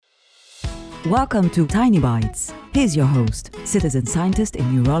Welcome to Tiny Bites. Here's your host, citizen scientist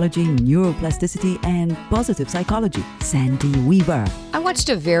in neurology, neuroplasticity, and positive psychology, Sandy Weaver. I watched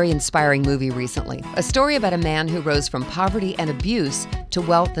a very inspiring movie recently, a story about a man who rose from poverty and abuse to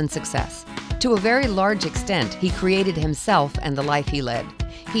wealth and success. To a very large extent, he created himself and the life he led.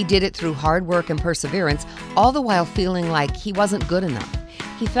 He did it through hard work and perseverance, all the while feeling like he wasn't good enough.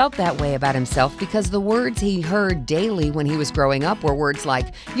 He felt that way about himself because the words he heard daily when he was growing up were words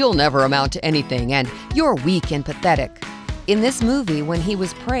like, "You'll never amount to anything," and "You're weak and pathetic." In this movie, when he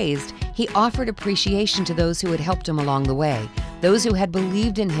was praised, he offered appreciation to those who had helped him along the way, those who had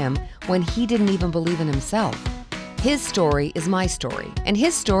believed in him when he didn't even believe in himself. His story is my story, and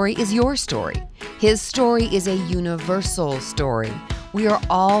his story is your story. His story is a universal story. We are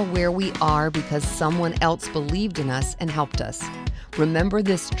all where we are because someone else believed in us and helped us. Remember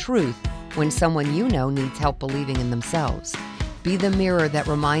this truth when someone you know needs help believing in themselves. Be the mirror that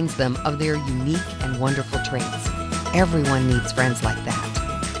reminds them of their unique and wonderful traits. Everyone needs friends like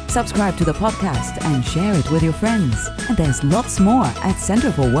that. Subscribe to the podcast and share it with your friends. And there's lots more at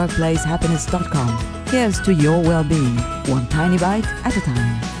centerforworkplacehappiness.com. Here's to your well-being, one tiny bite at a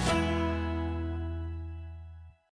time.